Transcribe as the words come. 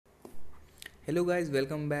Hello guys,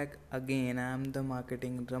 welcome back again. I'm the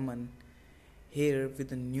marketing Raman here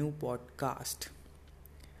with a new podcast.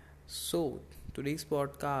 So, today's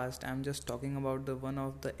podcast I'm just talking about the one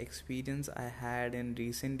of the experience I had in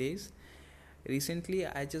recent days. Recently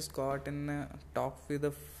I just got in a talk with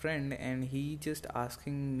a friend and he just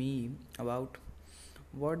asking me about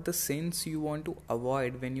what the sins you want to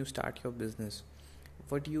avoid when you start your business.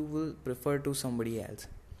 What you will prefer to somebody else.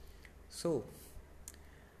 So,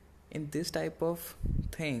 in this type of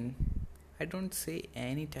thing, I don't say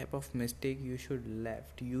any type of mistake you should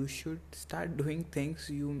left. You should start doing things.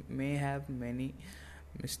 You may have many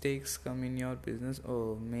mistakes come in your business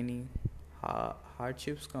or many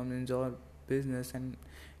hardships come in your business, and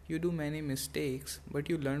you do many mistakes, but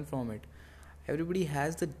you learn from it. Everybody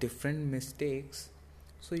has the different mistakes,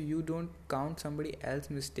 so you don't count somebody else's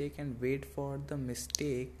mistake and wait for the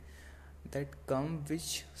mistake that come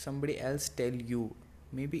which somebody else tell you.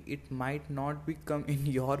 Maybe it might not become in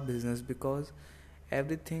your business, because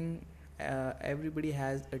everything everybody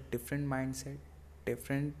has a different mindset,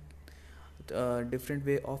 different different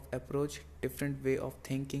way of approach, different way of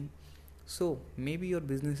thinking. So maybe your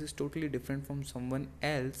business is totally different from someone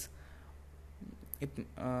else. It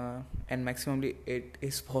and maximally it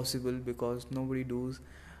is possible, because nobody does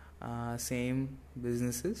same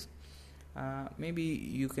businesses. Maybe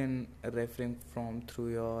you can refrain from through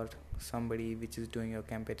your somebody which is doing your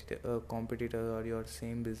competitor or your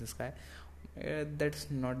same business guy. That's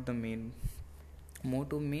not the main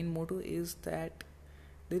motto is that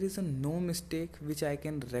there is a no mistake which I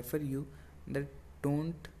can refer you, that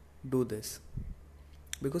don't do this,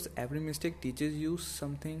 because every mistake teaches you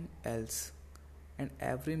something else, and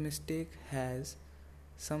every mistake has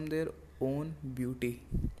some their own beauty.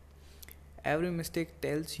 Every mistake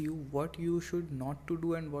tells you what you should not to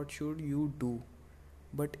do and what should you do,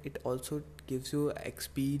 but it also gives you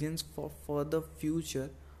experience for the future,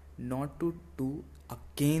 not to do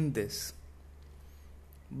again this.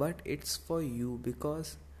 But it's for you,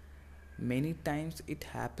 because many times it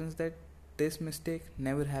happens that this mistake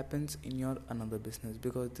never happens in your another business,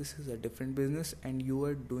 because this is a different business and you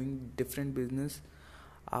are doing different business.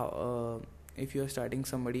 If you are starting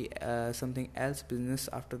something else business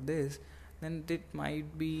after this, then it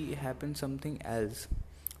might be happen something else.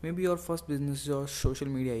 Maybe your first business is your social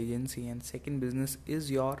media agency, and second business is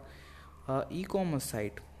your e-commerce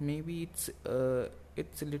site. Maybe it's a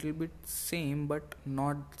little bit same but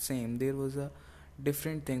not same. There was a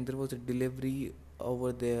different thing. There was a delivery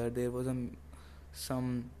over there. There was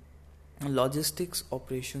some logistics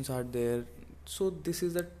operations are there. So this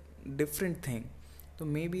is a different thing. So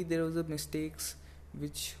maybe there was a mistakes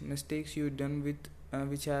you done with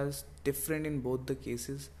which has different in both the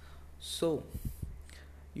cases. So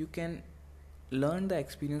you can learn the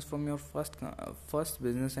experience from your first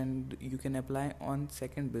business and you can apply on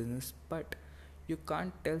second business, but you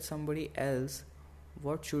can't tell somebody else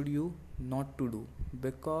what should you not to do,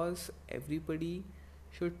 because everybody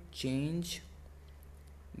should change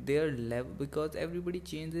their level, because everybody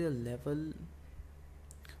change their level.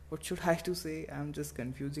 What should I to say? I'm just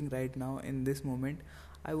confusing right now in this moment.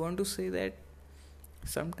 I want to say that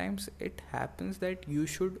sometimes it happens that you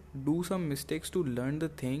should do some mistakes to learn the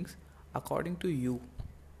things according to you,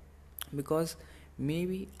 because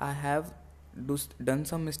maybe I have done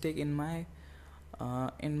some mistake in my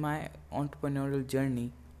entrepreneurial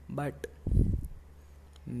journey, but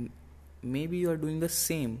maybe you are doing the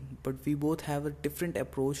same, but we both have a different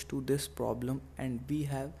approach to this problem, and we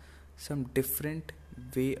have some different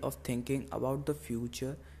way of thinking about the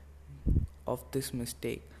future of this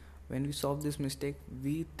mistake. When we solve this mistake,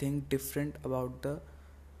 we think different about the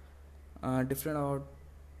different about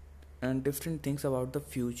and different things about the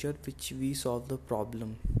future which we solve the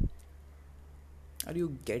problem. Are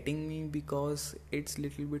you getting me? Because it's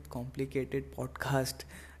little bit complicated podcast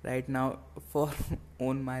right now for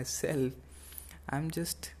on myself. I'm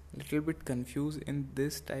just little bit confused in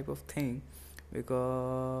this type of thing,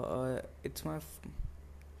 because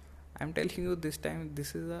I'm telling you this time,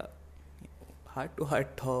 this is a heart to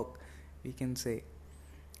heart talk, we can say.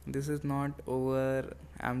 This is not over.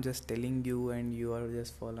 I'm just telling you and you are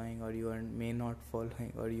just following, or you are may not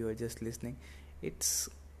following, or you are just listening. It's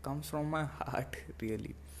comes from my heart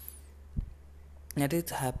really, and it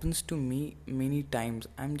happens to me many times.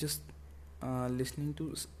 I'm just listening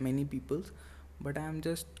to many people, but I'm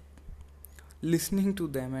just listening to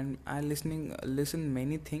them, and I listen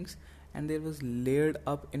many things, and there was layered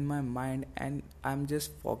up in my mind, and I'm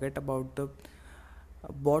just forget about the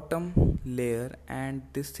bottom layer, and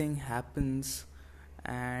this thing happens,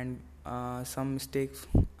 and some mistakes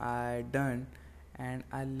I done, and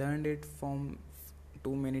I learned it from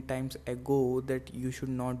too many times ago that you should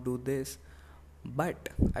not do this, but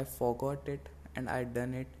I forgot it and I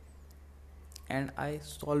done it and I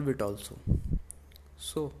solve it also.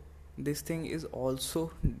 So this thing is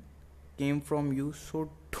also came from you, so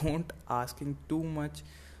don't asking too much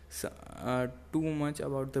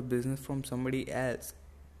about the business from somebody else.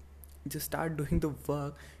 Just start doing the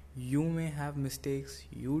work. You may have mistakes,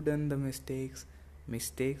 you done the mistakes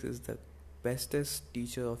is the bestest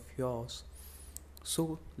teacher of yours,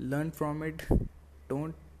 so learn from it.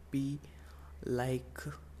 Don't be like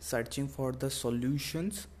searching for the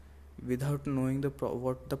solutions without knowing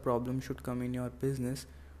what the problem should come in your business.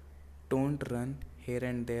 Don't run here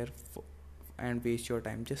and there and waste your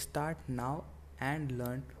time. Just start now and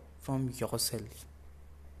learn from yourself.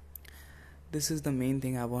 This is the main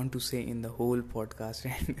thing I want to say in the whole podcast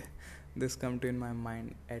and this come to in my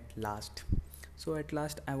mind at last. So at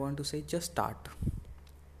last I want to say, just start.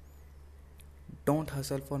 Don't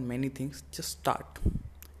hustle for many things, just start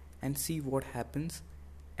and see what happens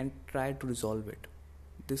and try to resolve it.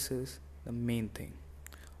 This is the main thing.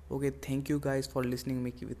 Okay, thank you guys for listening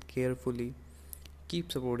me with carefully.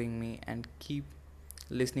 Keep supporting me and keep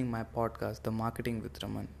listening my podcast, The Marketing with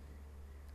Raman.